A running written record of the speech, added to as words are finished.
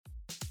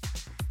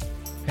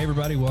Hey,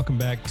 everybody, welcome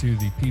back to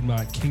the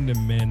Piedmont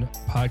Kingdom Men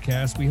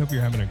podcast. We hope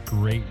you're having a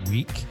great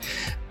week.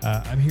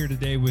 I'm here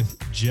today with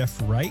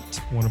Jeff Wright,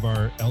 one of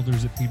our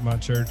elders at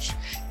Piedmont Church.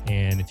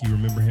 And if you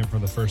remember him from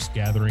the first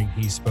gathering,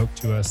 he spoke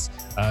to us.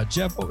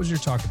 Jeff, what was your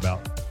talk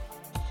about?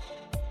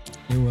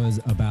 It was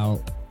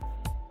about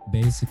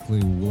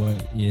basically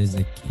what is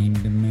a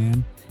kingdom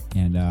man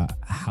and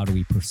how do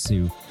we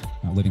pursue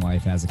living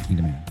life as a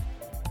kingdom man.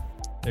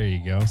 There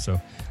you go. So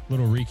a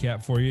little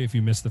recap for you. If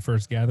you missed the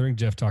first gathering,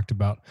 Jeff talked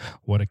about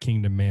what a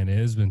kingdom man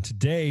is. And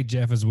today,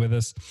 Jeff is with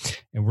us,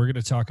 and we're going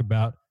to talk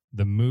about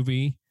the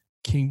movie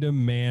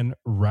Kingdom Man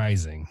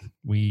Rising.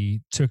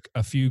 We took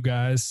a few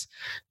guys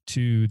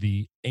to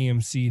the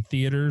AMC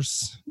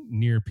theaters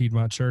near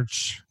Piedmont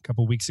Church a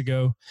couple weeks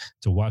ago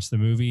to watch the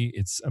movie.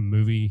 It's a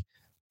movie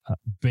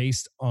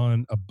based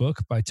on a book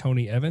by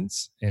Tony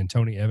Evans, and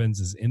Tony Evans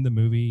is in the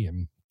movie,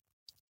 and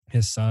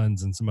his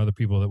sons and some other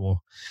people that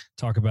we'll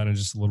talk about in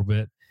just a little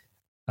bit.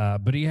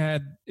 But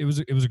it was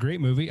a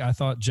great movie. I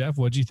thought, Jeff,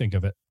 what'd you think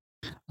of it?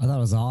 I thought it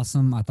was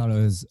awesome. I thought it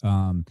was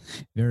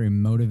very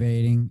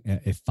motivating.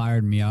 It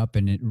fired me up,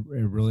 and it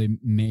really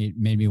made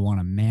me want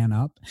to man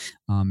up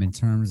in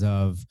terms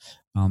of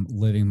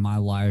living my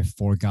life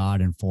for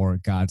God and for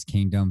God's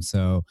kingdom.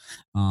 So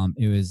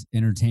it was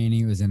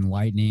entertaining, it was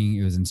enlightening,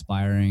 it was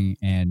inspiring,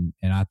 and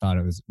I thought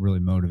it was really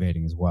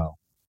motivating as well.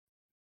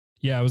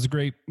 Yeah, it was a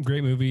great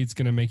movie. It's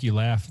going to make you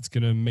laugh. It's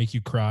going to make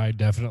you cry,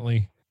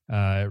 definitely.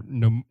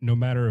 No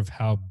matter of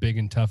how big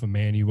and tough a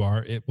man you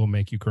are, it will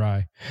make you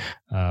cry.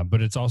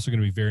 But it's also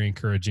going to be very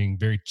encouraging,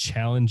 very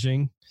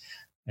challenging.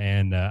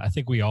 And I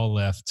think we all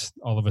left,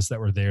 all of us that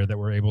were there, that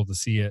were able to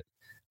see it,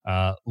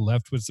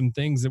 left with some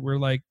things that we're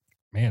like,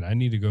 man, I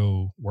need to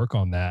go work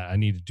on that. I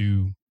need to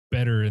do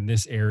better in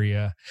this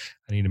area.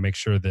 I need to make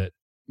sure that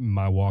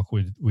my walk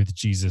with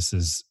Jesus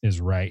is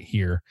right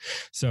here.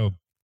 So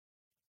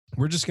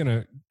we're just going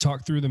to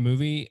talk through the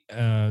movie,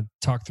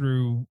 talk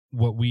through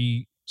what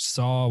we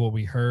saw, what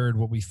we heard,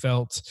 what we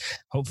felt.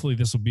 Hopefully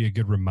this will be a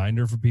good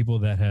reminder for people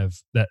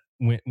that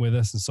went with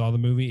us and saw the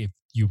movie. If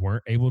you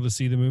weren't able to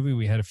see the movie,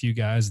 we had a few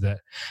guys that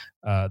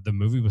the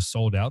movie was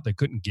sold out. They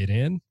couldn't get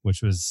in,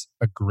 which was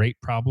a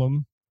great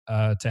problem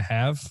to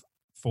have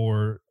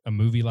for a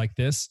movie like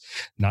this.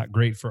 Not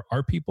great for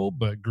our people,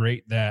 but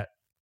great that,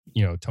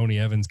 Tony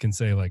Evans can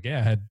say like, yeah,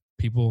 I had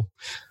people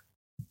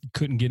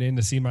couldn't get in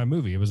to see my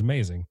movie. It was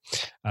amazing.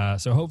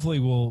 So hopefully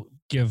we'll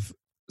give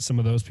some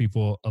of those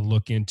people a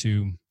look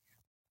into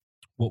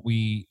what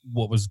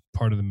was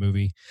part of the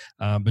movie.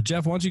 But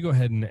Jeff, why don't you go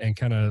ahead and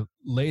kind of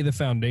lay the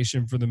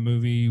foundation for the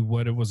movie,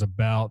 what it was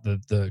about,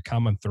 the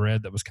common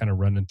thread that was kind of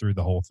running through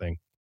the whole thing.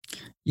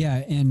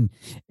 Yeah, and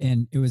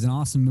it was an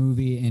awesome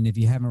movie. And if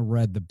you haven't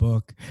read the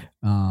book,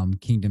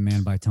 Kingdom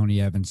Man by Tony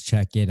Evans,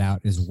 check it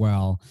out as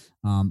well.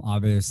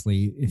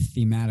 Obviously,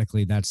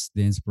 thematically, that's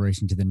the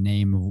inspiration to the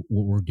name of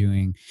what we're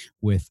doing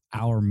with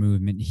our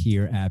movement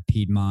here at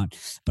Piedmont.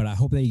 But I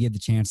hope that you get the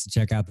chance to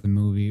check out the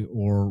movie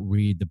or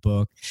read the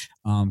book,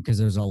 because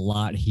there's a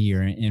lot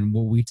here. And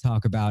what we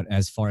talk about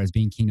as far as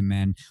being Kingdom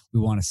Men, we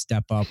want to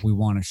step up. We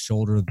want to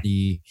shoulder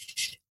the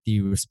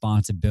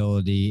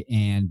responsibility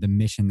and the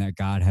mission that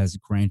God has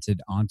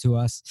granted onto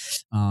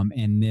us.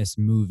 And this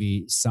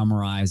movie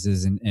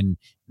summarizes and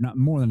not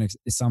more than it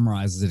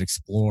summarizes, it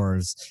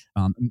explores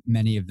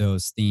many of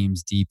those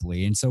themes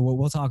deeply. And so what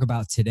we'll talk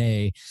about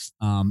today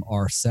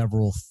are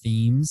several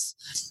themes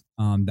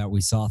that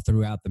we saw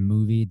throughout the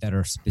movie that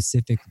are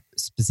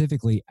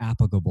specifically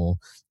applicable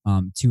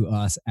to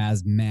us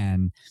as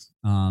men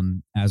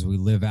as we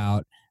live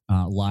out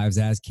lives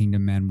as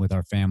kingdom men with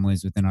our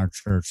families, within our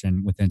church,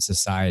 and within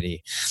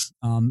society.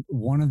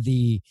 One of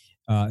the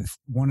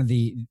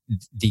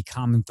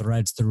common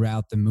threads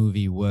throughout the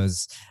movie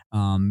was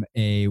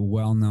a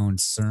well-known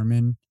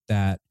sermon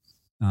that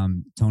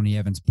Tony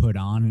Evans put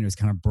on, and it was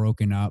kind of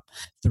broken up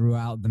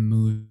throughout the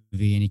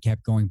movie, and he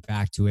kept going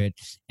back to it,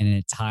 and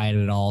it tied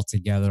it all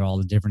together, all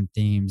the different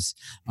themes.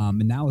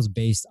 And that was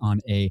based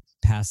on a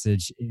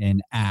passage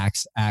in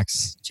Acts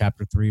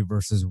chapter 3,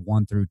 verses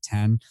 1 through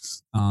 10.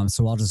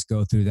 So I'll just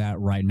go through that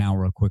right now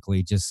real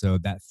quickly, just so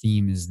that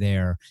theme is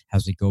there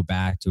as we go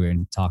back to it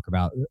and talk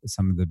about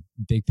some of the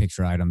big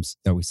picture items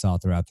that we saw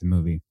throughout the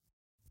movie.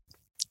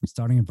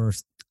 Starting in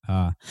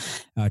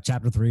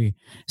chapter 3,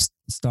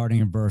 starting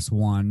in verse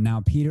 1.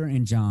 Now Peter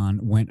and John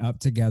went up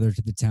together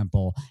to the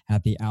temple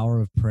at the hour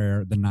of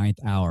prayer, the 9th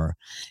hour.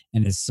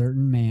 And a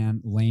certain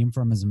man, lame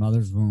from his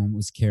mother's womb,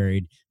 was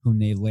carried, whom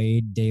they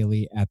laid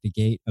daily at the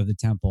gate of the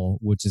temple,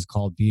 which is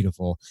called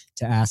Beautiful,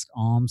 to ask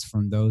alms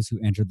from those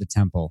who entered the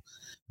temple,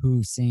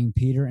 who, seeing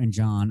Peter and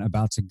John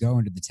about to go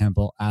into the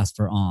temple, asked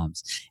for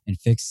alms. And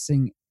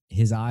fixing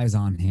his eyes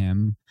on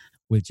him,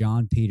 with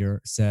John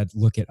Peter, said,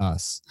 "Look at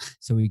us."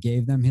 So he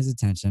gave them his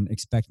attention,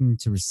 expecting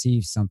to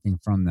receive something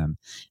from them.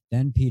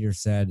 Then Peter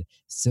said,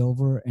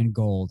 "Silver and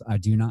gold I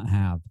do not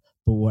have,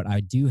 but what I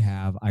do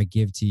have I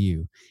give to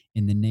you.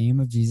 In the name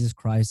of Jesus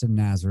Christ of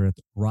Nazareth,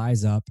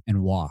 rise up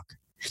and walk."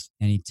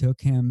 And he took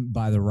him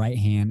by the right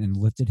hand and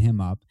lifted him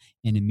up,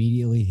 and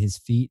immediately his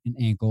feet and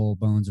ankle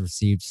bones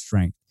received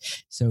strength.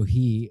 So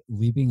he,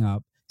 leaping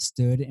up,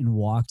 stood and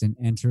walked and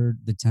entered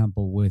the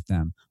temple with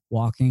them,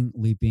 walking,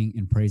 leaping,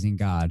 and praising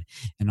God.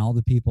 And all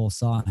the people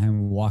saw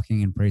him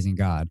walking and praising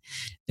God.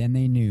 Then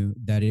they knew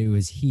that it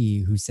was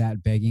he who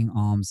sat begging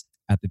alms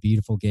at the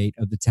beautiful gate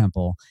of the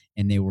temple,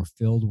 and they were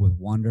filled with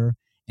wonder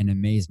and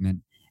amazement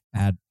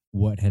at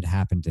what had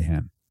happened to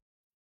him.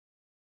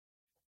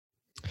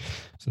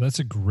 So that's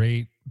a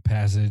great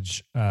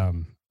passage.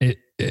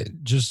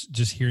 It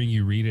just hearing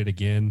you read it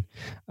again,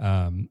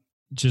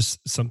 just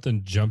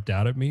something jumped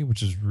out at me,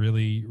 which is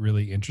really,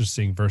 really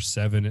interesting. Verse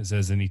 7, it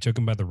says, and he took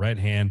him by the right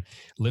hand,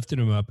 lifted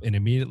him up, and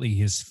immediately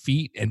his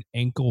feet and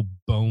ankle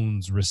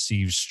bones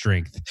received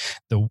strength.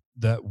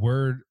 That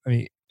word, I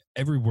mean,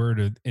 every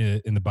word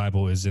in the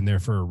Bible is in there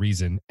for a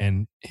reason,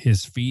 and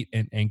his feet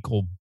and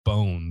ankle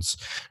bones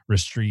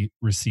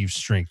receive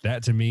strength.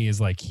 That to me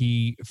is like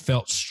he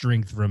felt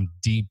strength from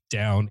deep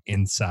down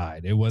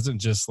inside. It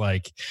wasn't just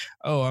like,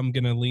 oh, I'm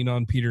gonna lean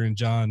on Peter and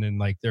John and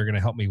like they're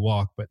gonna help me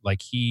walk, but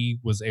like he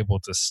was able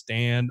to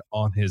stand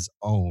on his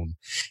own.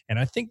 And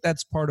I think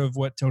that's part of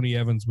what Tony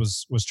Evans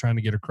was trying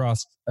to get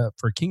across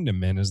for Kingdom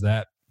Men, is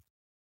that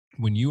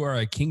when you are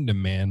a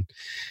kingdom man,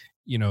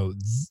 you know,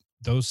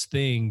 those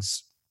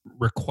things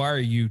require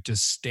you to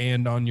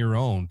stand on your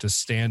own, to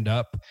stand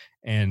up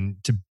and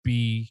to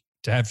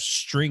have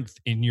strength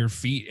in your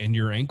feet and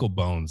your ankle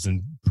bones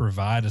and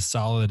provide a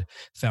solid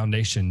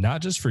foundation,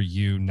 not just for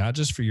you, not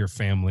just for your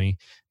family,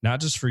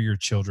 not just for your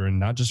children,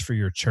 not just for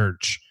your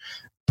church,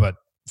 but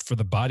for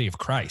the body of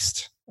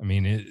Christ. I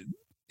mean,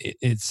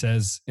 it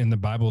says in the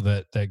Bible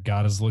that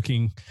God is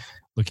looking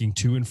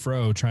to and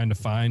fro, trying to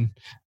find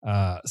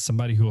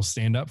somebody who will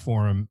stand up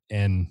for him,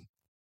 and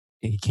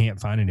he can't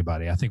find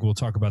anybody. I think we'll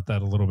talk about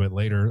that a little bit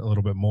later, a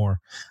little bit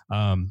more.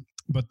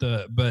 But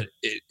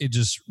it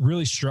just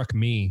really struck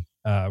me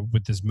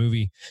with this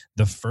movie.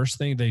 The first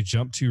thing they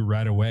jumped to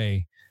right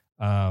away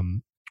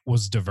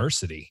was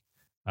diversity.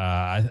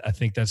 I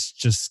think that's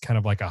just kind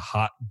of like a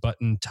hot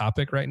button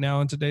topic right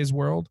now in today's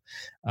world.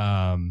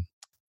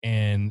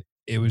 And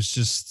it was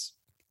just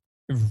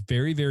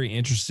very, very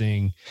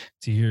interesting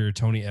to hear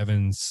Tony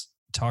Evans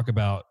talk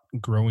about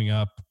growing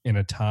up in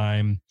a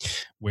time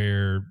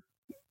where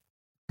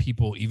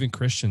people, even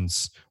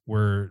Christians,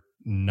 were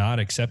not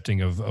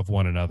accepting of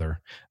one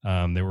another.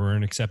 They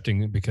weren't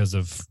accepting because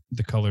of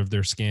the color of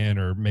their skin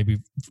or maybe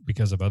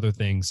because of other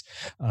things.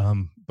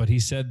 But he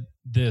said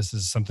this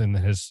is something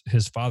that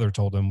his father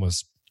told him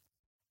was,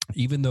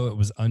 even though it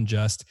was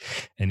unjust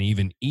and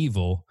even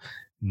evil,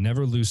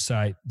 never lose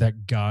sight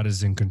that God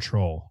is in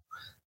control.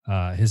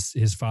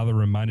 His father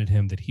reminded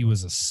him that he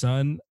was a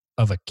son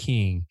of a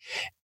king,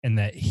 and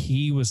that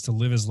he was to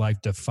live his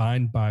life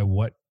defined by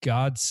what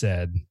God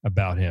said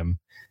about him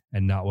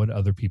and not what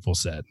other people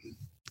said.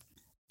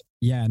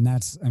 Yeah, and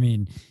that's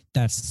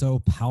so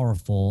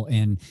powerful.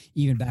 And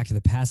even back to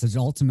the passage,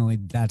 ultimately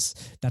that's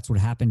what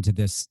happened to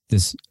this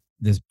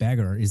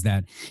beggar, is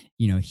that,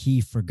 you know,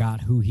 he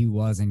forgot who he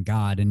was in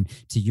God. And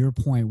to your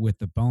point with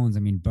the bones,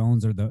 I mean,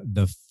 bones are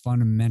the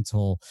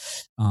fundamental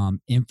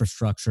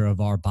infrastructure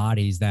of our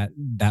bodies that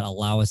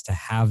allow us to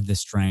have the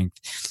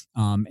strength.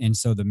 And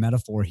so the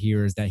metaphor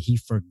here is that he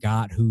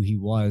forgot who he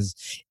was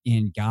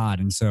in God.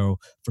 And so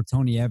for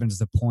Tony Evans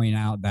to point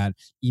out that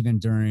even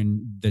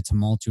during the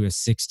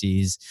tumultuous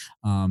 60s,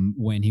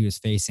 when he was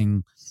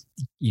facing,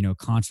 you know,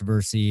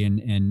 controversy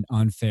and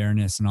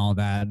unfairness and all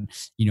that,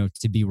 you know,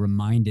 to be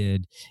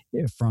reminded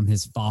from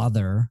his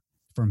father,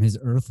 from his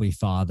earthly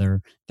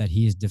father, that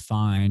he is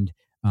defined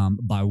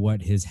by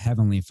what his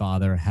heavenly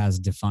father has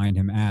defined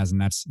him as, and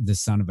that's the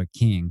son of a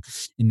king.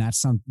 And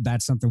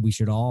that's something we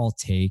should all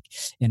take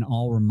and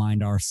all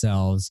remind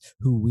ourselves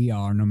who we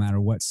are, no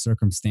matter what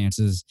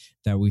circumstances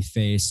that we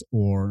face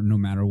or no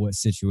matter what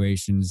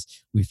situations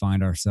we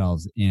find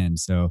ourselves in.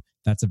 So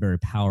that's a very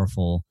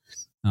powerful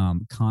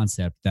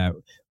concept that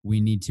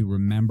we need to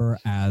remember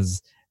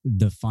as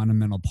the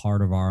fundamental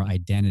part of our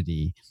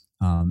identity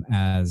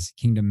as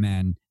kingdom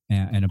men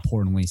and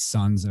importantly,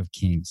 sons of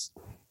kings.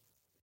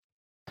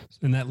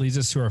 And that leads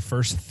us to our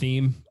first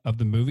theme of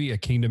the movie. A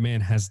Kingdom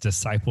Man has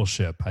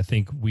discipleship. I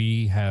think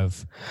we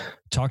have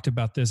talked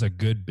about this a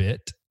good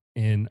bit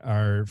in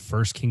our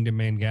first Kingdom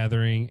Man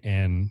gathering,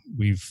 and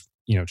we've,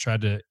 you know,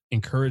 tried to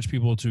encourage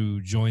people to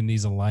join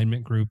these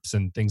alignment groups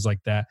and things like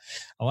that.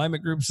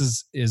 Alignment groups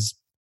is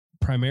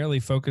primarily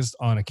focused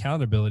on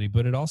accountability,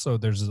 but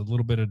there's a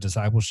little bit of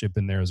discipleship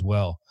in there as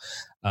well.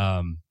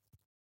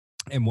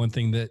 And one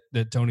thing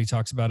that Tony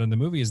talks about in the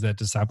movie is that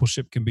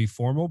discipleship can be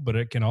formal, but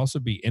it can also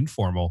be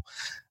informal.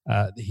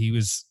 He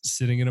was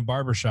sitting in a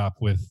barbershop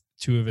with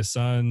two of his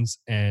sons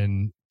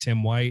and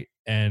Tim White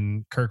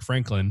and Kirk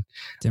Franklin.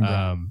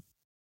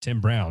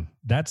 Tim Brown.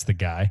 That's the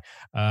guy.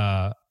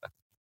 I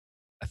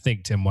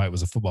think Tim White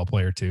was a football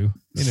player too,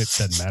 and it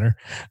doesn't matter.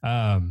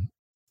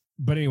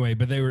 But anyway,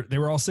 they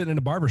were all sitting in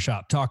a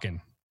barbershop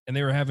talking, and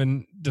they were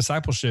having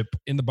discipleship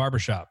in the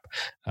barbershop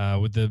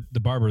with the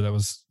barber that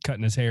was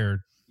cutting his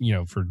hair, you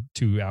know, for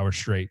 2 hours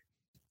straight.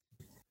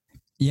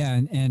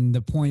 Yeah, and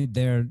the point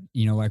there,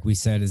 like we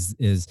said,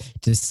 is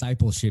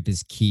discipleship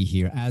is key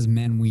here. As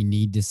men, we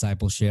need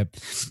discipleship.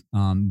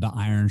 The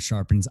iron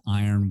sharpens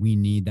iron. We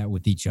need that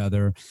with each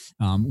other.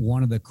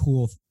 One of the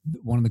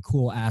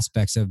cool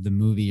aspects of the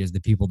movie is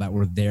the people that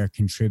were there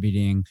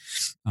contributing,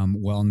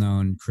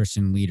 well-known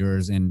Christian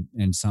leaders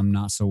and some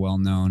not so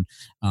well-known,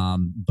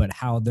 but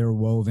how they're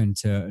woven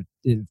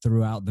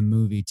throughout the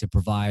movie to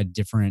provide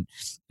different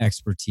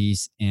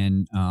expertise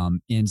and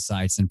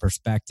insights and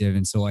perspective.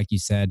 And so, like you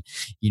said,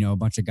 a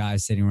bunch of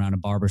guys sitting around a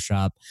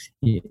barbershop,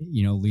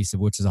 Lisa,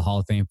 which is a Hall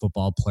of Fame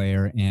football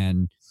player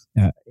and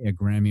a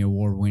Grammy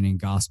Award winning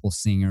gospel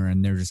singer.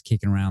 And they're just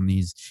kicking around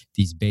these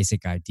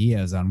basic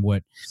ideas on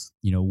what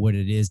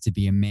it is to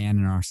be a man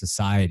in our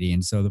society.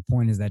 And so the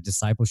point is that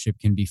discipleship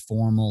can be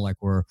formal, like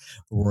we're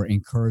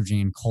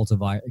encouraging and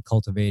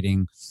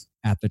cultivating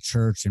at the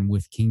church and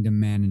with kingdom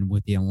men and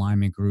with the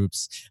alignment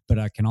groups, but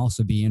it can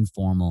also be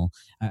informal.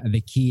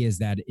 The key is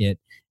that it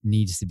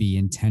needs to be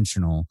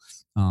intentional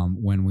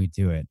when we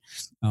do it.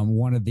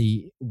 One of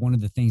the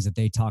things that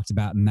they talked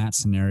about in that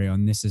scenario,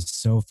 and this is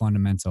so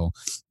fundamental,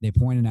 they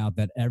pointed out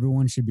that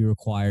everyone should be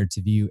required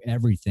to view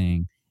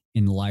everything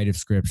in light of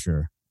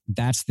Scripture.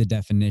 That's the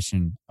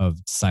definition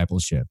of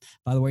discipleship.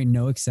 By the way,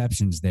 no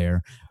exceptions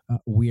there.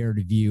 We are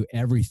to view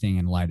everything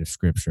in light of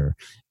Scripture.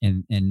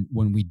 And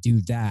when we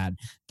do that,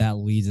 that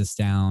leads us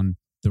down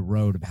the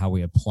road of how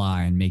we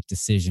apply and make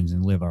decisions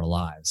and live our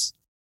lives.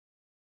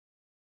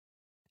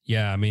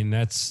 Yeah, I mean,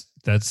 that's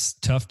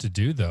tough to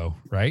do though,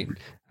 right?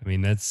 I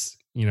mean, that's,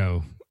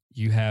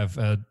 you have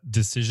a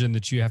decision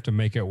that you have to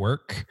make at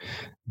work,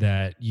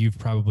 that you've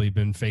probably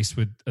been faced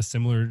with a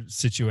similar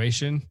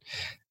situation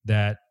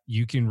that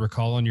you can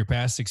recall on your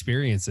past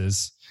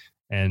experiences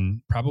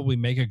and probably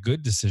make a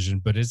good decision,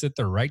 but is it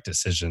the right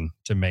decision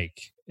to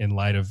make in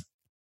light of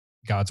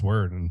God's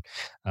word? And,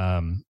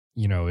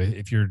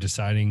 if you're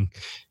deciding,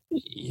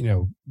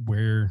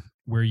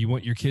 where you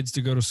want your kids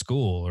to go to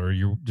school, or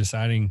you're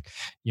deciding,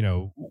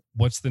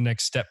 what's the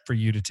next step for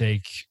you to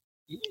take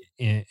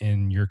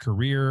in your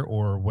career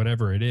or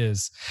whatever it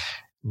is,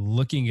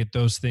 looking at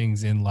those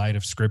things in light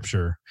of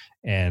Scripture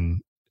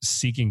and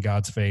seeking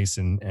God's face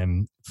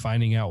and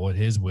finding out what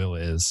His will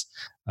is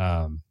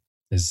the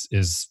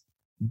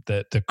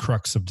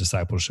crux of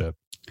discipleship.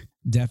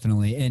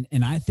 Definitely.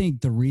 And I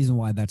think the reason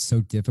why that's so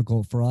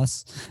difficult for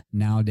us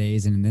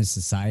nowadays and in this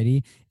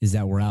society is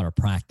that we're out of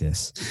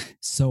practice.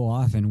 So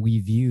often we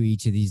view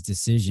each of these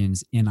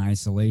decisions in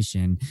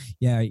isolation.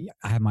 Yeah,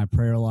 I have my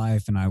prayer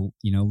life and I,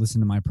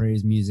 listen to my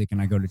praise music and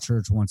I go to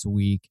church once a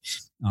week,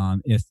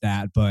 if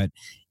that, but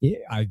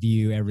I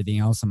view everything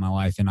else in my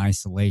life in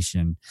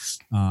isolation.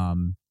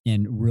 And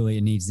really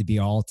it needs to be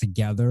all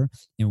together,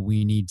 and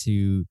we need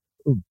to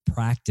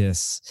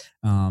practice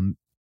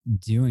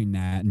doing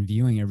that and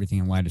viewing everything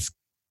in light of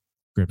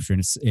Scripture.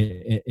 And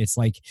it's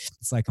like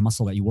a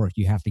muscle that you work.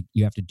 You have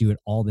to do it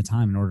all the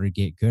time in order to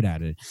get good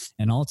at it.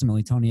 And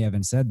ultimately, Tony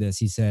Evans said this.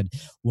 He said,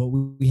 "What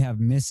we have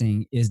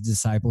missing is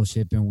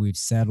discipleship, and we've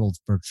settled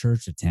for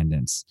church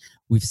attendance.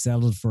 We've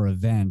settled for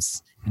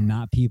events and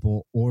not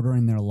people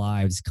ordering their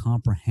lives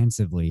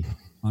comprehensively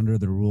under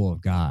the rule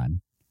of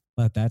God."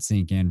 Let that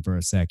sink in for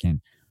a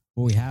second.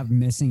 What we have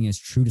missing is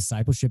true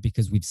discipleship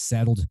because we've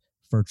settled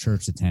for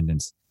church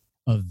attendance,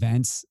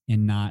 events,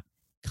 and not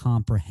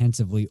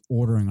comprehensively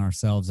ordering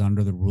ourselves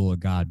under the rule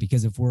of God.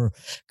 Because if we're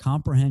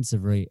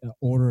comprehensively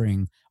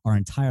ordering our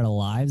entire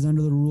lives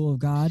under the rule of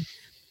God,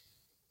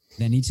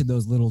 then each of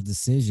those little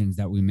decisions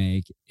that we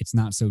make, it's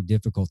not so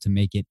difficult to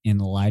make it in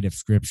the light of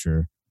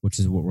Scripture, which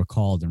is what we're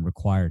called and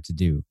required to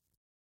do.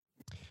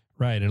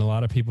 Right. And a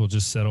lot of people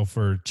just settle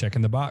for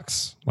checking the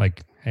box.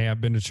 Like, hey,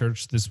 I've been to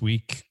church this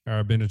week, or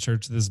I've been to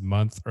church this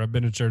month, or I've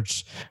been to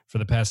church for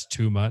the past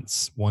 2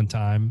 months, one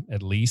time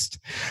at least.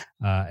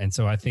 And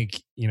so I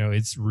think,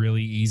 it's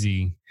really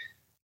easy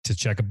to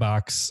check a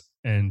box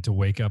and to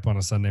wake up on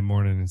a Sunday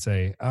morning and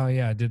say, oh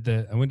yeah,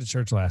 I went to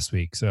church last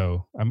week,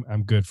 so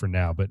I'm good for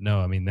now. But no,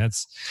 I mean,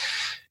 that's,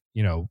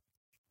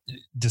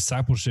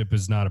 discipleship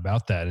is not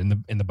about that.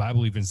 And the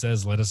Bible even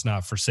says, let us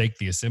not forsake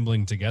the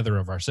assembling together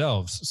of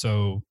ourselves.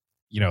 So,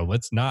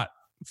 let's not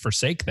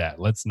forsake that.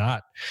 Let's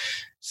not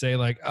say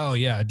like, oh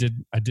yeah, I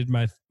did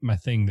my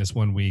thing this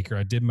 1 week, or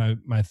I did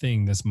my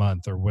thing this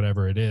month, or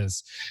whatever it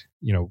is.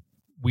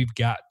 We've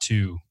got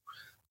to,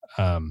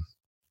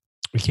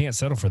 we can't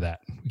settle for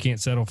that. We can't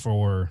settle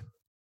for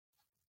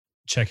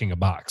checking a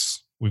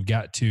box. We've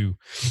got to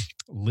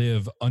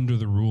live under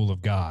the rule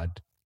of God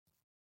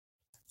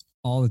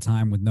all the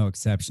time with no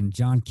exception.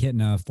 John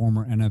Kitna, a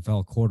former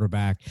NFL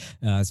quarterback,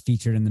 is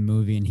featured in the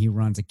movie, and he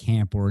runs a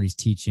camp where he's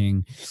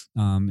teaching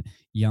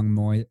young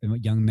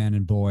men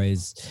and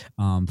boys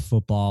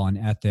football and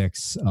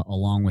ethics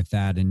along with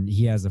that. And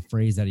he has a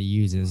phrase that he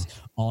uses,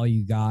 all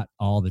you got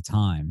all the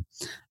time.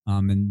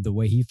 And the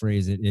way he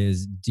phrased it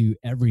is, do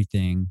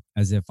everything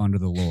as if under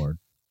the Lord.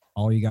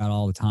 All you got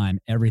all the time.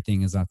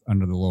 Everything is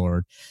under the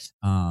Lord.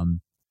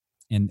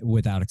 And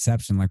without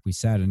exception, like we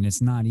said, and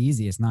it's not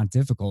easy, it's not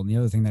difficult. And the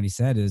other thing that he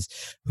said is,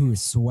 who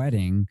is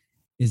sweating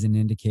is an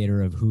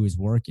indicator of who is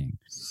working.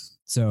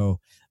 So,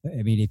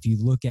 I mean, if you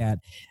look at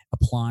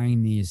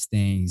applying these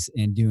things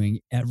and doing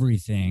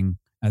everything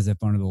as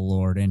if under the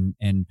Lord, and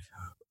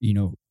you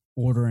know,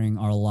 ordering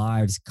our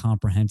lives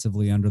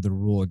comprehensively under the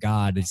rule of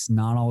God, it's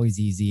not always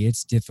easy.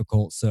 It's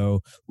difficult.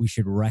 So we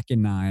should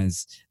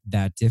recognize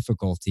that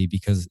difficulty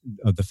because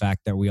of the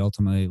fact that we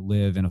ultimately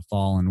live in a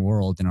fallen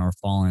world and are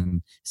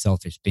fallen,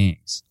 selfish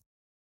beings.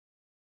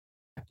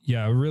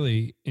 Yeah, I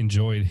really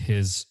enjoyed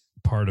his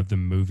part of the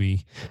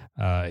movie.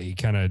 He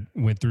kind of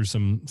went through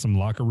some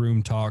locker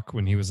room talk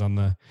when he was on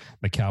the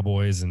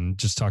Cowboys, and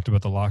just talked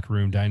about the locker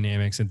room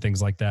dynamics and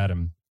things like that,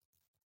 and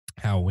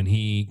how when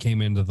he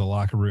came into the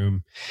locker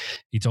room,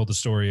 he told the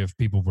story of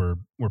people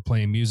were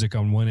playing music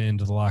on one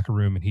end of the locker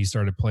room, and he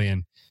started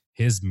playing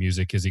his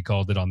music, as he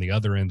called it, on the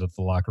other end of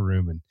the locker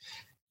room.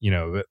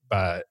 And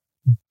by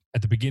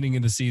at the beginning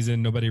of the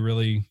season, nobody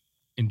really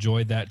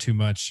enjoyed that too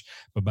much.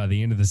 But by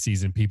the end of the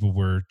season, people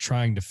were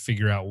trying to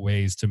figure out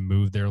ways to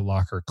move their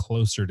locker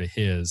closer to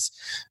his,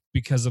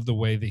 because of the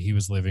way that he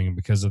was living and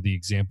because of the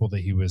example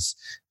that he was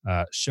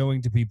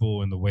showing to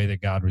people and the way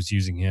that God was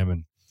using him.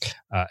 And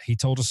he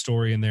told a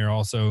story in there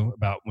also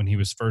about when he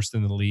was first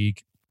in the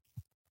league,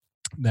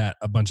 that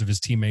a bunch of his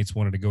teammates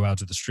wanted to go out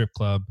to the strip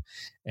club,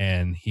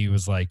 and he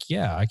was like,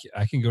 yeah,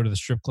 I can go to the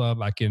strip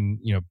club. I can,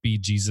 be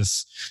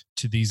Jesus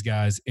to these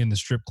guys in the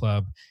strip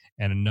club.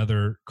 And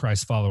another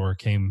Christ follower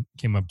came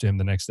up to him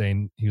the next day,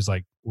 and he was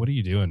like, what are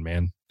you doing,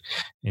 man?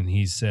 And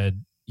he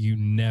said, you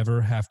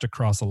never have to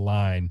cross a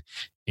line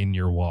in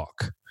your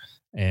walk,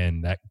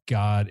 and that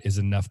God is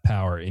enough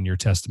power in your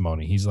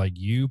testimony. He's like,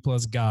 you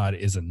plus God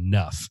is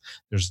enough.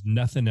 There's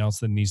nothing else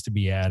that needs to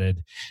be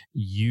added.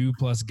 You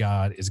plus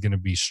God is going to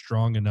be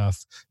strong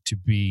enough to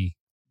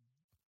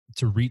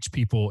reach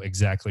people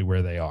exactly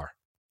where they are.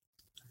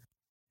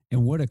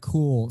 And what a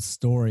cool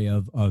story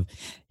of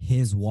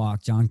his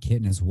walk, Jon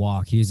Kitna's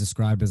walk. He is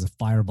described as a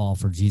fireball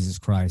for Jesus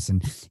Christ.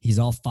 And he's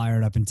all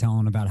fired up and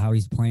telling about how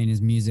he's playing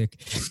his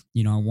music,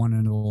 on one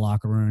end of the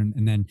locker room,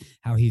 and then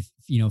how he,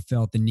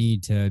 felt the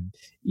need to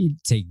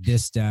take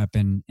this step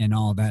and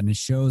all that. And it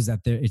shows that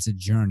it's a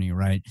journey,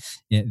 right?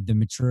 The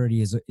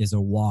maturity is a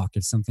walk.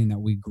 It's something that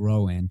we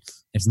grow in.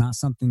 It's not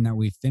something that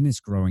we finish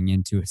growing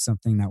into. It's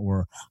something that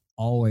we're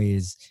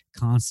always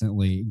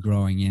constantly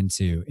growing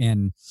into.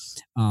 And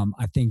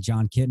I think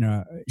Jon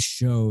Kitna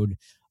showed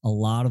a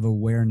lot of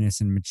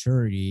awareness and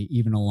maturity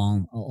even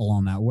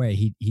along that way.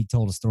 He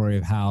told a story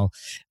of how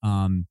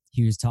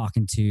he was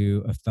talking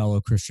to a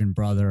fellow Christian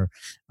brother,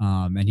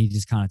 and he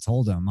just kind of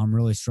told him, I'm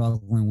really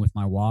struggling with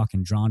my walk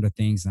and drawn to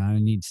things, and I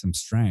need some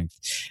strength.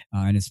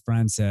 And his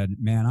friend said,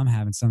 man, I'm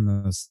having some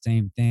of those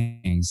same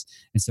things.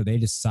 And so they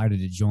decided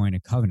to join a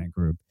covenant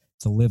group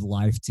to live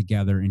life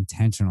together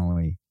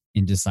intentionally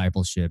in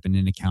discipleship and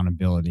in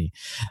accountability,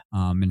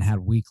 and had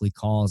weekly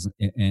calls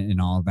and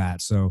all of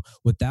that. So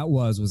what that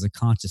was a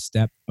conscious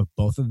step of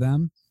both of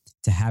them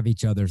to have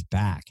each other's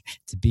back,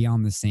 to be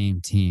on the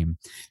same team,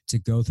 to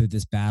go through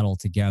this battle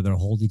together,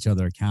 hold each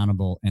other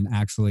accountable, and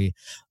actually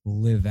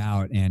live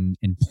out and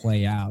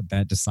play out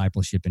that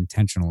discipleship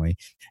intentionally.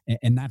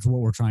 And that's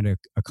what we're trying to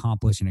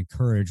accomplish and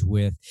encourage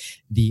with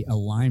the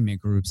alignment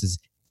groups, is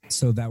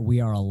so that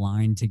we are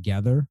aligned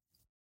together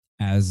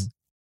as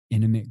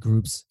intimate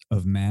groups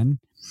of men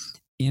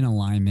in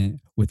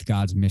alignment with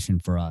God's mission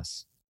for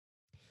us.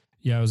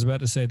 Yeah, I was about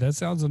to say that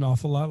sounds an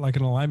awful lot like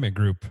an alignment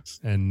group,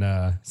 and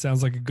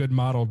sounds like a good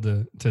model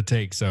to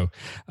take. So,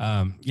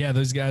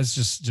 those guys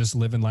just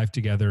living life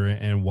together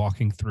and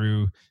walking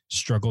through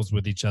struggles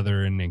with each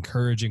other and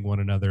encouraging one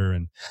another.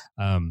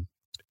 And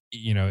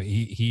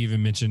he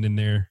even mentioned in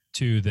there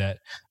too that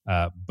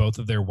both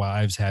of their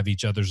wives have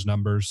each other's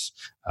numbers,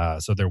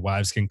 so their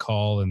wives can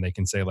call and they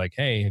can say like,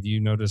 "Hey, have you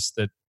noticed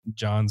that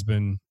John's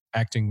been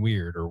acting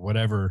weird," or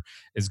whatever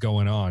is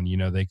going on?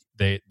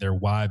 Their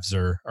wives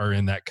are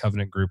in that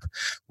covenant group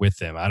with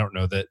them. I don't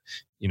know that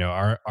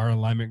our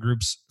alignment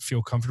groups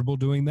feel comfortable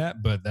doing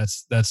that, but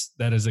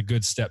that is a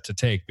good step to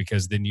take,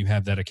 because then you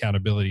have that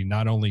accountability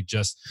not only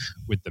just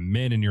with the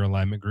men in your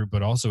alignment group,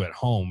 but also at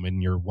home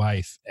and your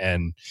wife,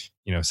 and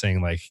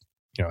saying like,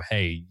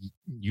 hey,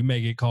 you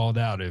may get called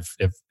out if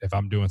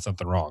I'm doing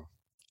something wrong.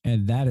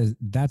 And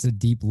that's a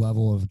deep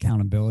level of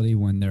accountability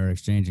when they're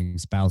exchanging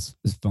spouse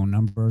phone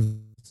numbers.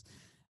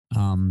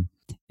 And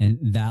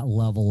that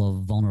level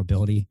of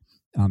vulnerability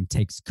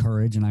takes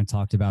courage. And I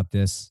talked about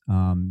this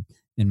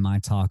in my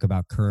talk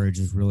about courage,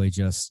 is really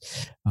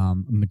just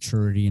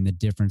maturity, and the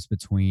difference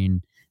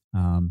between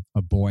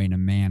a boy and a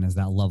man is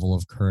that level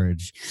of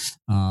courage.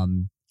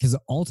 Because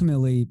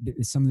ultimately,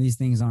 some of these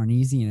things aren't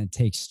easy and it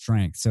takes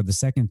strength. So the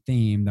second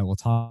theme that we'll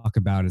talk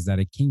about is that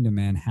a kingdom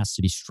man has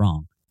to be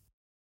strong.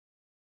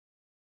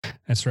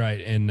 That's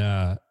right. And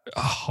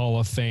Hall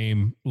of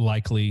Fame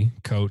likely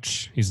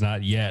coach. He's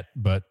not yet,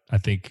 but I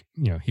think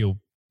he'll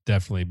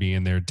definitely be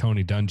in there.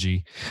 Tony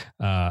Dungy.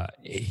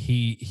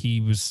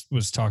 He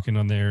was talking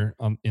on there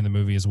in the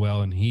movie as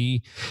well, and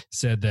he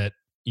said that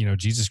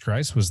Jesus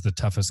Christ was the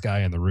toughest guy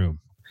in the room.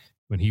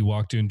 When he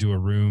walked into a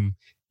room,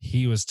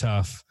 he was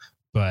tough,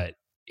 but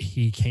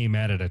he came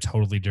at it a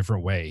totally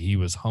different way. He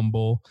was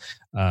humble.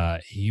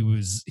 He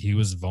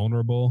was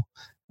vulnerable.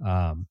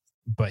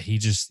 But he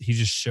just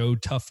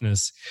showed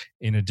toughness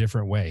in a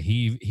different way.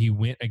 He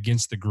went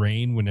against the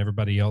grain when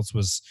everybody else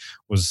was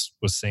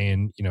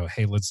saying,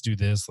 hey, let's do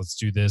this, let's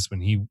do this.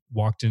 When he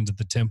walked into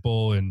the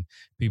temple and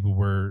people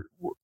were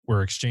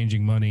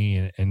exchanging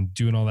money and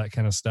doing all that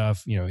kind of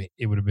stuff,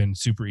 it would have been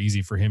super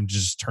easy for him to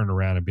just turn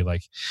around and be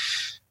like,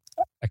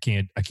 I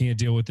can't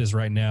deal with this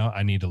right now.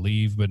 I need to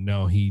leave. But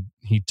no, he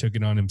took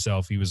it on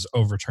himself. He was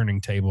overturning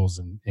tables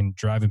and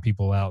driving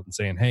people out and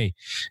saying, hey,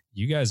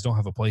 you guys don't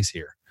have a place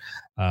here.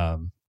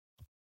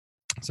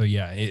 So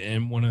yeah,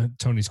 and one of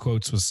Tony's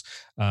quotes was,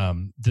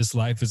 this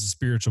life is a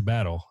spiritual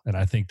battle. And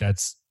I think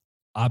that's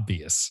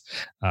obvious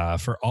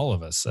for all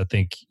of us. I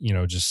think,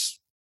 just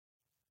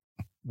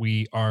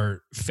we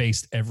are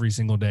faced every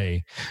single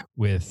day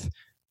with,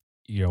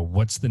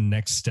 what's the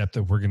next step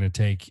that we're going to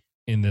take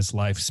in this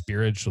life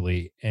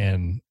spiritually,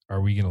 and are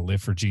we going to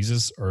live for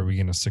Jesus, or are we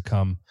going to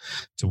succumb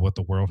to what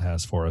the world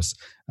has for us?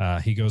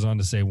 He goes on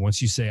to say,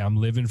 once you say, I'm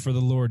living for the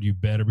Lord, you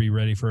better be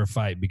ready for a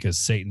fight, because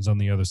Satan's on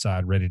the other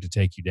side ready to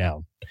take you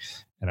down.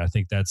 And I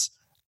think that's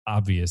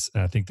obvious.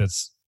 And I think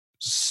that's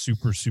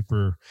super,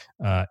 super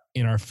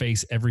in our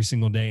face every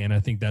single day. And I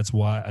think that's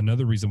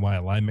another reason why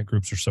alignment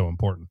groups are so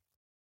important.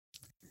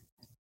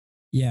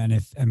 Yeah. And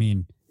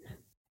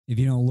if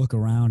you don't look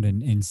around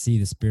and see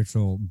the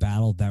spiritual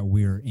battle that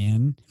we're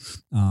in,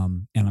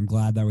 and I'm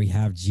glad that we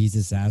have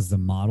Jesus as the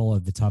model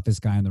of the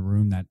toughest guy in the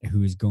room,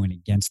 who is going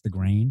against the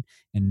grain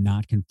and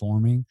not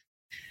conforming,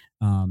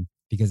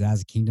 because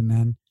as a kingdom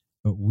man,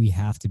 we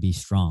have to be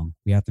strong.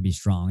 We have to be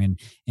strong.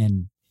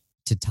 And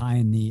to tie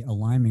in the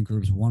alignment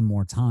groups one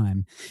more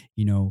time,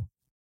 I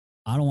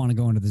don't want to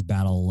go into this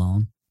battle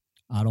alone.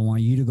 I don't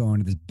want you to go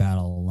into this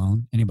battle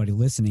alone. Anybody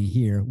listening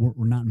here,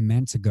 we're not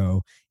meant to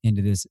go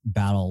into this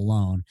battle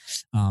alone.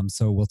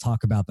 So we'll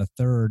talk about the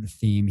third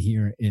theme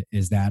here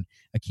is that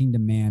a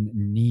kingdom man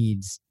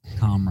needs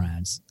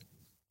comrades.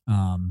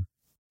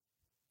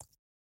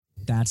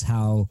 That's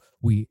how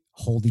we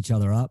hold each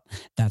other up.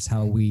 That's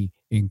how we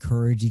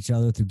encourage each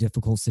other through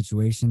difficult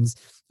situations.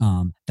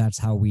 That's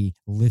how we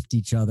lift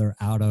each other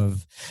out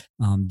of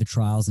the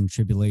trials and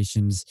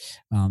tribulations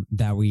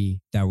that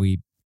we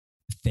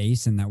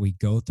face and that we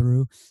go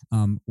through.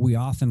 We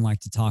often like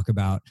to talk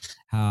about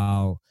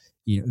how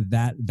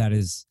that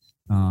is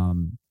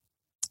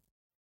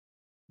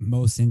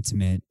most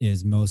intimate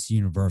is most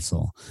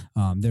universal.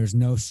 There's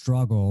no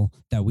struggle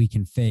that we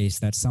can face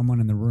that someone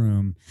in the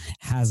room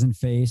hasn't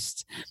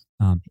faced,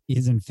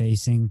 isn't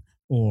facing,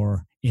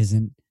 or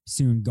isn't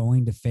soon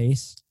going to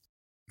face.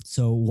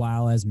 So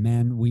while as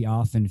men, we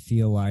often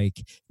feel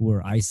like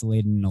we're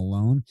isolated and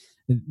alone,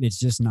 it's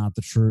just not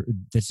the truth.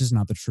 That's just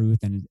not the truth.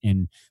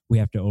 And we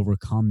have to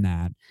overcome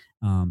that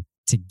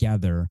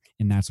together.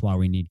 And that's why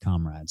we need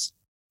comrades.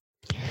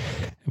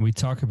 And we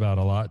talk about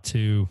a lot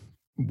too.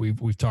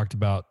 We've talked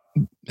about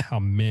how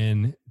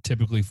men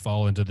typically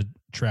fall into the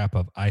trap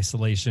of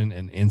isolation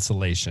and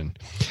insulation.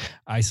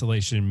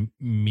 Isolation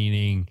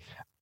meaning,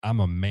 I'm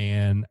a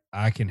man,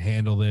 I can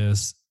handle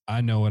this. I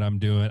know what I'm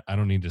doing. I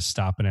don't need to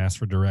stop and ask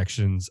for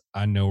directions.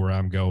 I know where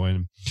I'm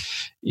going.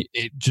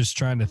 Just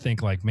trying to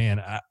think like,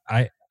 man,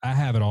 I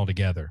have it all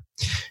together.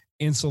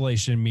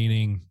 Insulation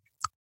meaning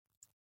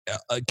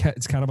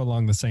it's kind of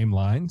along the same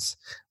lines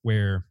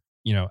where,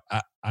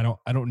 I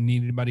don't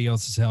need anybody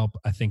else's help.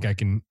 I think I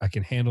can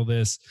handle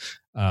this.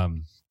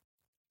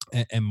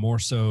 And more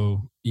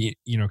so,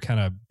 kind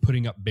of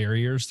putting up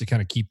barriers to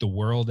kind of keep the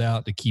world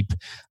out, to keep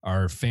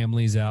our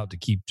families out, to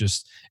keep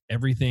just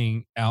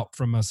everything out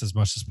from us as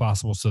much as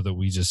possible, so that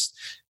we just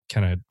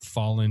kind of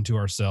fall into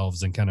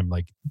ourselves and kind of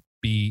like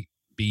be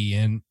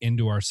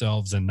into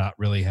ourselves and not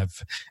really have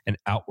an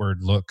outward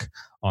look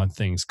on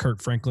things.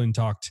 Kirk Franklin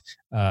talked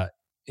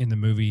in the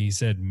movie. He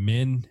said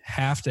men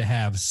have to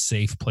have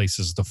safe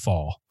places to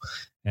fall,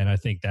 and I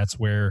think that's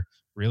where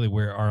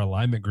our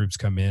alignment groups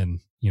come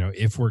in.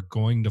 If we're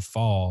going to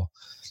fall,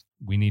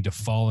 we need to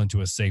fall into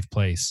a safe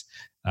place.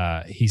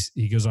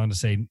 He goes on to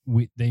say,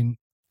 we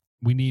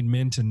need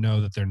men to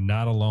know that they're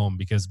not alone,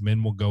 because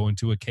men will go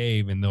into a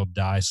cave and they'll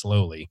die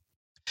slowly.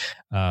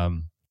 I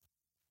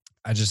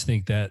just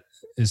think that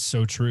is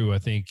so true. I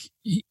think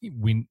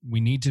we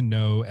need to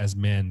know as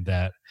men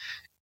that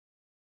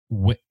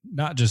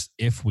not just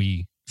if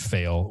we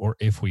fail or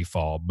if we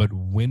fall, but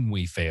when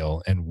we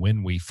fail and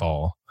when we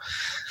fall,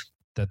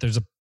 that there's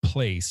a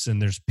place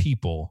and there's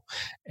people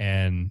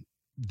and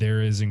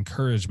there is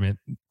encouragement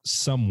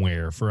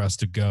somewhere for us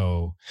to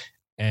go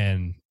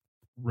and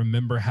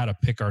remember how to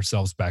pick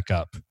ourselves back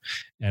up,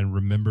 and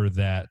remember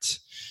that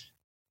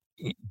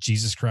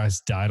Jesus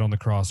Christ died on the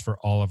cross for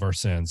all of our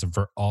sins and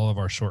for all of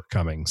our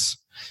shortcomings.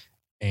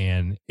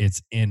 And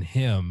it's in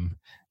him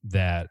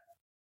that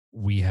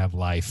we have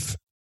life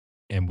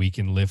and we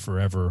can live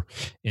forever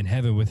in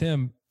heaven with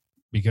him,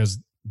 because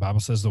the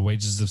Bible says the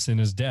wages of sin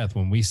is death.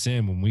 When we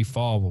sin, when we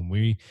fall, when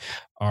we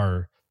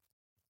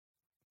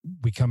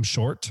come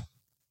short,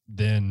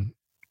 then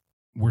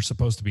we're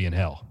supposed to be in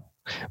hell.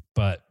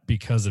 But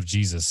because of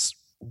Jesus,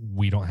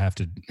 we don't have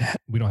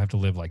to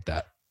live like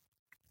that.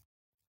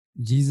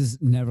 Jesus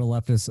never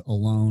left us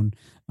alone,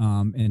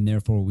 and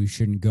therefore we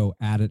shouldn't go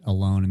at it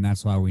alone. And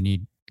that's why we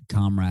need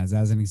comrades.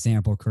 As an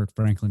example, Kirk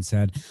Franklin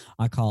said,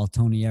 I call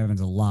Tony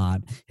Evans a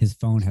lot. His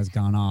phone has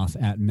gone off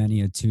at many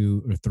a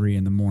 2 or 3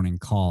 in the morning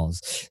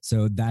calls.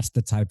 So that's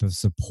the type of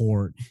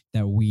support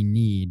that we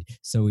need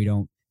so we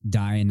don't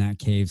die in that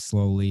cave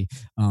slowly,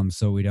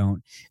 so we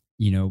don't,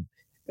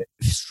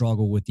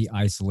 struggle with the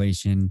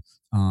isolation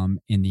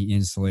in the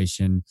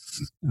insulation,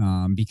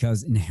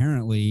 because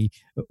inherently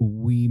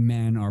we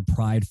men are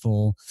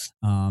prideful.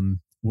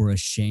 We're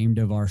ashamed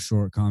of our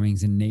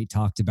shortcomings. And Nate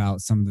talked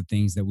about some of the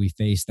things that we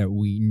face that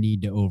we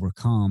need to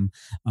overcome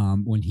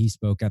when he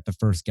spoke at the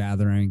first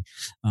gathering.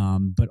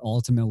 But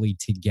ultimately,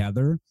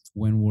 together,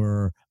 when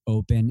we're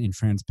open and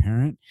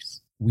transparent,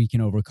 we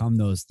can overcome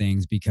those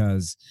things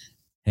because,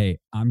 hey,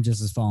 I'm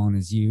just as fallen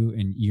as you,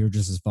 and you're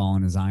just as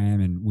fallen as I am.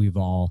 And we've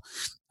all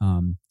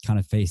kind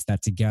of faced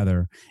that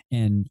together.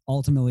 And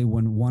ultimately,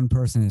 when one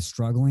person is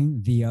struggling,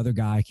 the other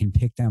guy can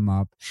pick them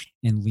up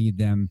and lead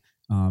them,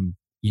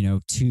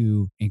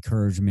 to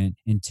encouragement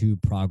and to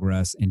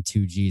progress and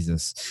to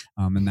Jesus.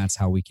 And that's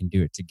how we can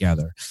do it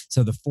together.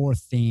 So the fourth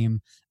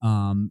theme,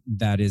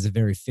 that is a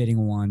very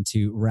fitting one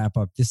to wrap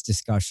up this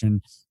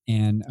discussion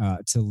and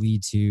to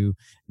lead to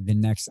the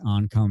next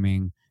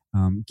oncoming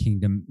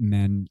Kingdom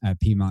Men at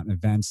Piedmont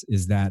events,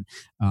 is that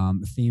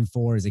theme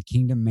 4 is a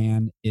kingdom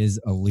man is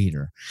a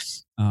leader.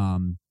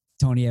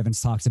 Tony Evans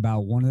talks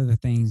about one of the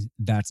things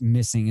that's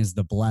missing is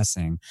the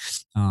blessing.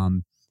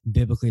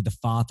 Biblically, the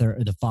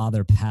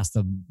father passed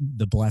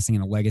the blessing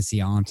and the legacy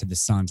on to the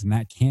sons, and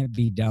that can't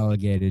be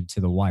delegated to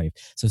the wife.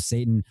 So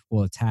Satan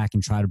will attack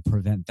and try to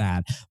prevent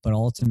that, but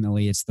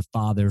ultimately it's the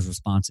father's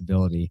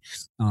responsibility.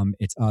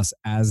 It's us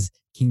as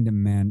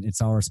kingdom men,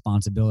 it's our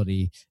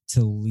responsibility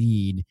to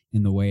lead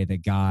in the way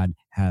that God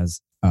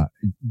has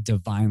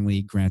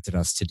divinely granted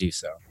us to do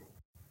so.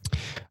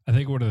 I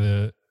think one of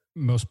the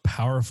most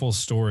powerful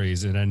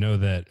stories, and I know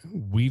that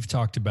we've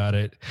talked about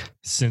it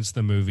since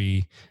the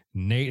movie,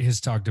 Nate has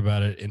talked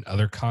about it in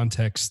other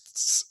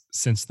contexts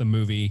since the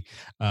movie,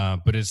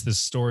 but it's this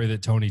story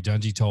that Tony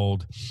Dungy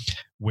told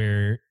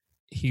where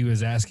he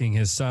was asking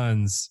his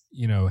sons,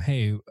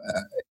 hey,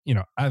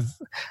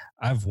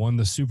 I've won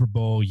the Super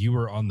Bowl. You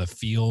were on the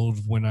field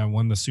when I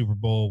won the Super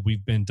Bowl.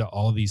 We've been to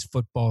all these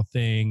football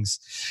things,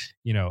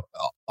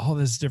 all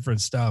this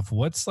different stuff.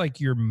 What's like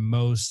your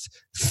most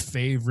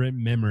favorite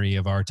memory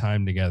of our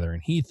time together?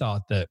 And he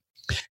thought that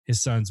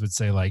his sons would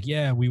say like,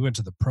 yeah, we went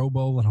to the Pro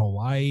Bowl in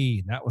Hawaii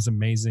and that was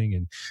amazing.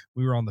 And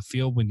we were on the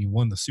field when you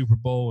won the Super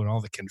Bowl and all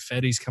the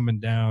confetti's coming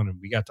down and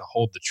we got to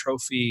hold the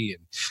trophy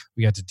and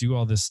we got to do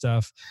all this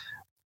stuff.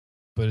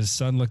 But his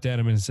son looked at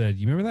him and said,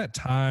 you remember that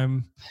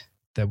time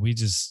that we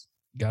just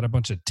got a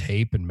bunch of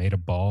tape and made a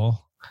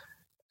ball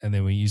and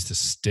then we used a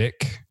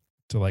stick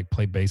to like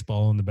play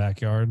baseball in the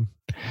backyard?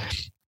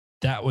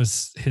 That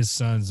was his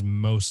son's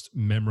most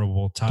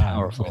memorable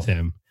time with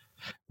him,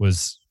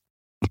 was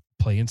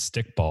playing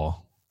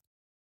stickball.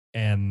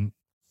 And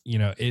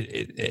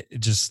it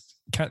just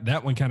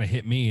that one kind of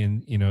hit me.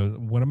 And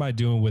what am I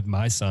doing with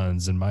my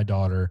sons and my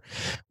daughter?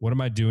 What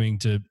am I doing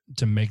to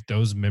make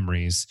those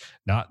memories,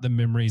 not the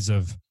memories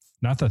of,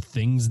 not the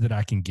things that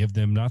I can give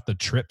them, not the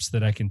trips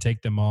that I can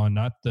take them on,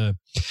 not the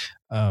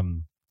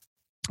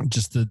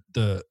just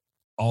the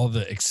all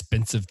the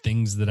expensive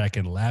things that I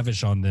can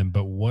lavish on them,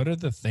 but what are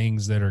the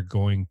things that are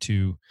going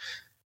to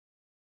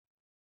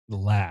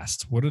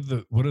last? What are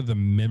the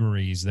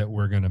memories that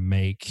we're going to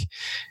make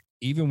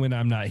even when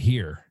I'm not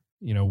here?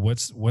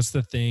 What's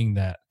the thing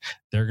that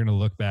they're going to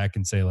look back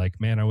and say like,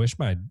 man, I wish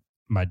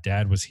my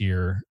dad was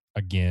here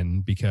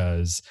again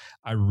because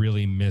I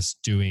really miss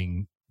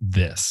doing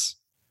this.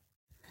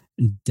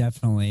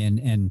 Definitely.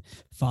 And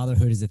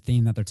fatherhood is a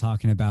theme that they're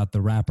talking about.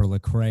 The rapper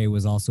Lecrae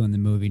was also in the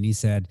movie, and he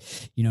said,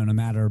 no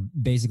matter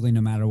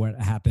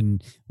what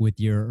happened with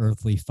your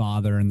earthly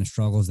father and the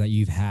struggles that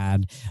you've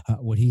had,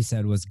 what he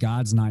said was,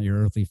 God's not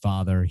your earthly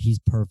father. He's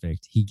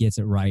perfect. He gets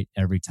it right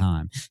every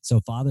time. So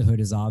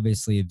fatherhood is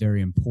obviously a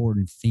very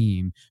important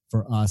theme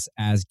for us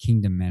as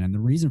kingdom men. And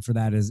the reason for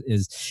that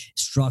is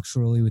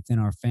structurally within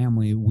our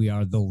family, we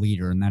are the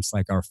leader. And that's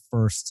like our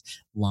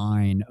first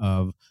line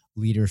of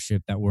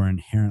leadership that we're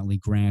inherently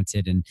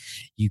granted. And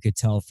you could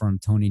tell from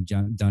Tony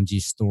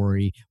Dungy's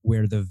story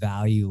where the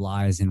value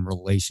lies in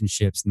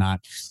relationships, not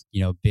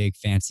big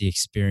fancy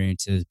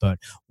experiences, but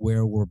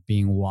where we're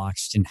being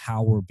watched and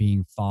how we're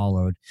being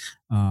followed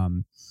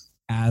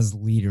as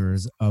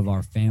leaders of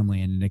our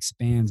family. And it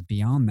expands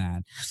beyond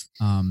that.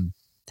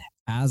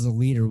 As a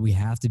leader, we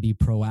have to be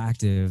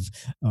proactive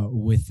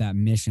with that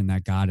mission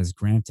that God has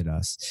granted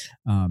us.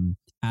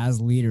 As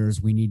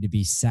leaders, we need to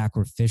be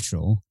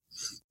sacrificial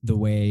the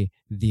way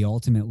the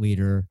ultimate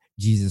leader,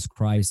 Jesus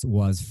Christ,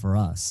 was for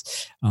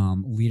us.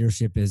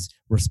 Leadership is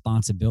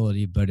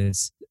responsibility, but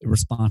it's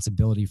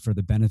responsibility for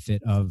the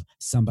benefit of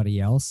somebody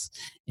else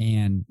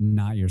and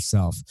not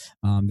yourself.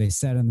 They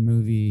said in the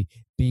movie,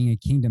 being a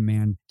kingdom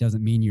man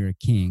doesn't mean you're a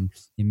king.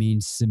 It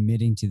means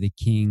submitting to the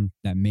king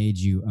that made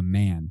you a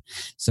man.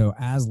 So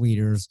as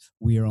leaders,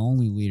 we are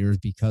only leaders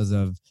because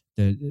of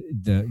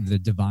the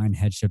divine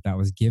headship that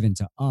was given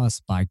to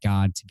us by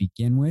God to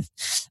begin with.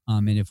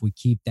 And if we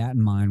keep that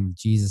in mind with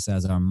Jesus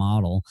as our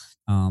model,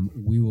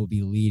 we will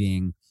be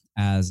leading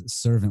as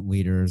servant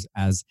leaders,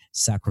 as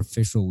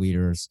sacrificial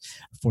leaders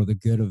for the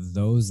good of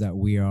those that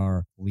we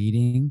are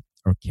leading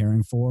or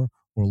caring for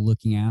or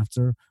looking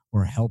after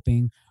or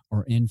helping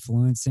or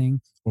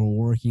influencing or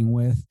working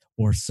with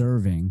or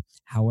serving,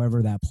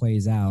 however that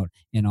plays out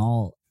in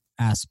all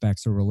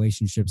aspects or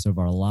relationships of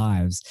our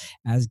lives.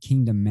 As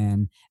kingdom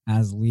men,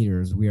 as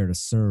leaders, we are to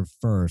serve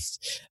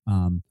first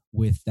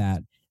with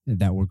that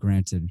we're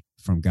granted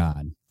from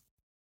God.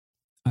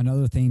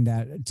 Another thing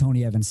that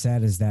Tony Evans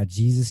said is that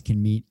Jesus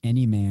can meet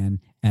any man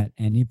at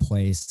any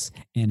place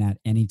and at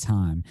any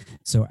time.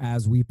 So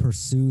as we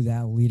pursue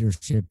that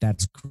leadership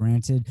that's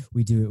granted,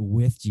 we do it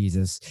with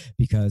Jesus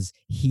because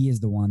he is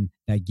the one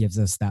that gives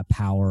us that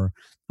power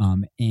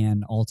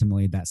and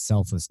ultimately that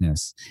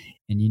selflessness.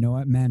 And you know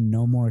what, man?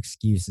 No more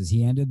excuses.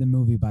 He ended the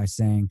movie by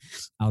saying,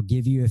 I'll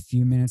give you a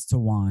few minutes to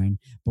whine,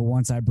 but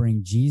once I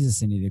bring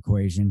Jesus into the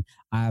equation,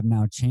 I have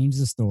now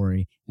changed the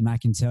story, and I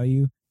can tell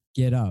you,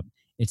 get up.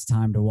 It's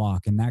time to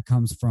walk. And that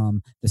comes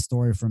from the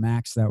story from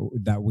Acts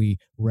that we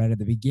read at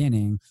the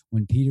beginning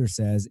when Peter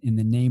says, in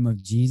the name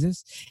of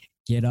Jesus,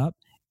 get up.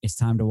 It's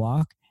time to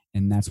walk.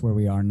 And that's where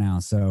we are now.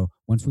 So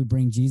once we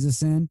bring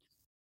Jesus in,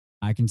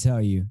 I can tell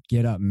you,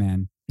 get up,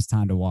 man. It's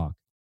time to walk.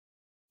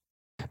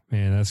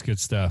 Man, that's good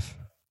stuff.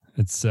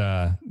 It's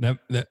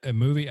that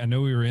movie. I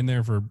know we were in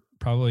there for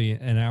probably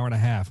an hour and a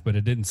half, but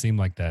it didn't seem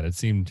like that.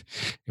 It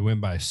went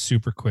by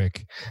super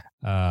quick.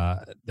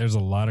 There's a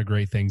lot of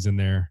great things in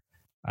there.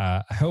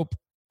 I hope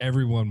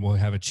everyone will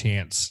have a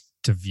chance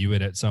to view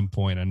it at some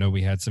point. I know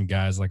we had some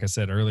guys, like I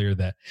said earlier,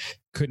 that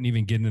couldn't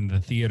even get into the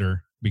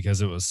theater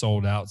because it was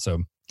sold out.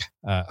 So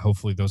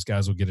hopefully those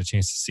guys will get a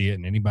chance to see it.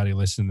 And anybody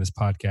listening to this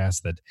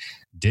podcast that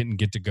didn't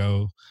get to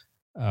go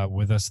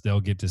with us,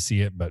 they'll get to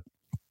see it. But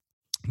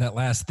that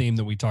last theme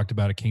that we talked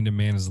about, a kingdom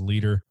man as a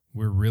leader,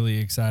 we're really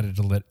excited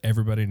to let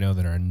everybody know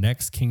that our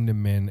next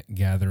Kingdom Men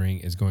gathering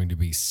is going to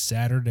be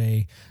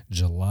Saturday,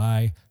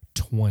 July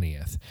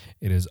 20th.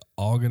 It is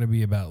all going to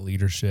be about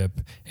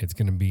leadership. It's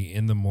going to be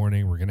in the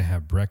morning. We're going to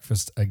have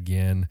breakfast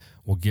again.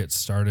 We'll get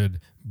started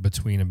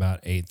between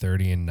about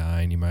 8:30 and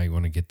 9. You might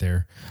want to get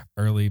there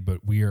early,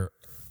 but we are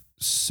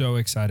so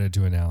excited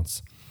to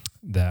announce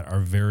that our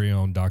very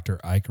own Dr.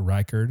 Ike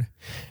Reichard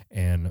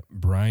and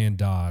Brian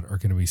Dodd are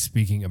going to be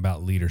speaking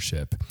about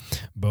leadership.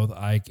 Both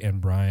Ike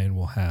and Brian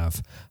will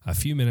have a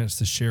few minutes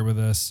to share with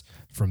us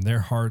from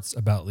their hearts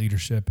about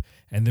leadership,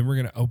 and then we're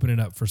going to open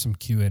it up for some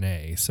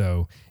Q&A.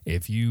 So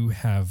if you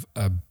have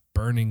a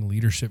burning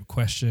leadership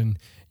question,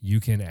 you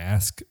can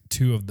ask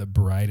two of the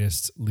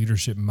brightest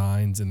leadership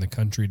minds in the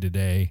country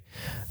today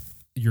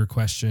your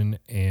question,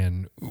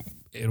 and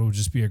it'll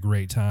just be a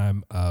great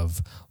time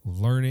of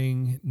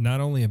learning not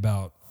only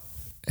about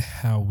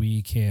how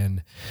we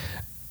can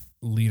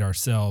lead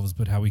ourselves,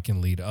 but how we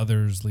can lead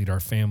others, lead our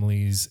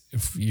families.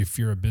 If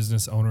you're a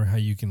business owner, how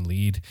you can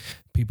lead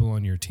people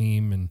on your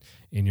team and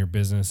in your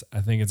business.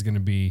 I think it's going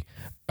to be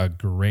a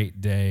great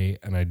day,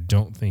 and I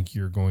don't think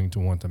you're going to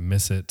want to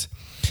miss it.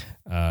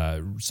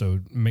 So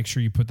make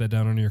sure you put that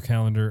down on your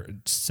calendar.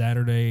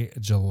 Saturday,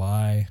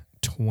 July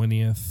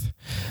 20th.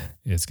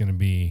 It's going to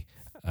be,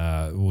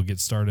 we'll get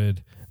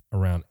started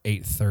around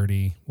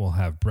 8:30. We'll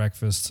have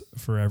breakfast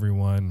for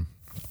everyone.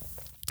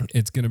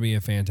 It's going to be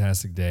a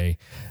fantastic day.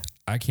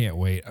 I can't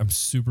wait. I'm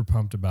super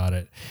pumped about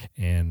it.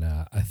 And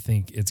I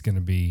think it's going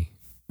to be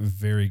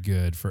very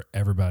good for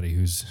everybody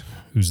who's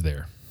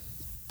there.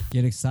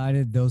 Get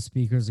excited. Those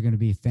speakers are going to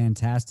be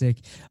fantastic.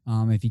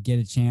 If you get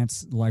a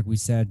chance, like we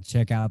said,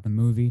 check out the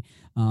movie.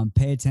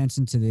 Pay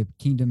attention to the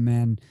Kingdom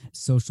Men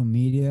social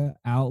media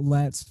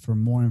outlets for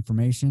more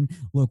information.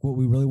 Look, what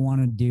we really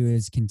want to do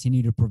is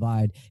continue to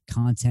provide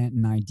content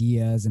and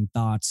ideas and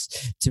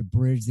thoughts to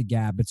bridge the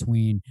gap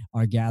between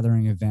our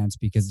gathering events,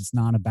 because it's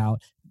not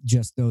about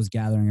just those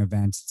gathering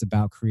events. It's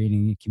about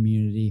creating a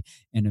community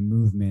and a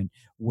movement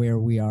where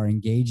we are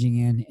engaging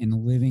in and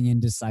living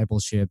in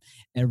discipleship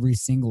every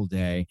single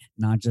day,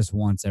 not just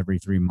once every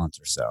 3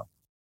 months or so.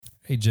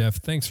 Hey, Jeff,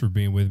 thanks for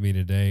being with me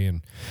today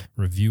and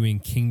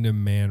reviewing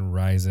Kingdom Man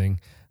Rising.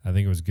 I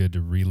think it was good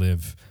to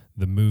relive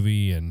the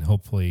movie and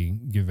hopefully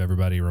give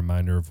everybody a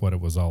reminder of what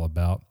it was all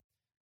about.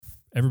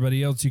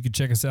 Everybody else, you can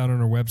check us out on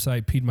our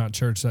website,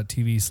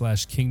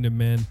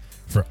 piedmontchurch.tv/kingdommen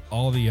for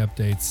all the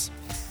updates.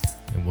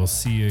 And we'll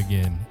see you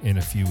again in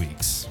a few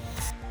weeks.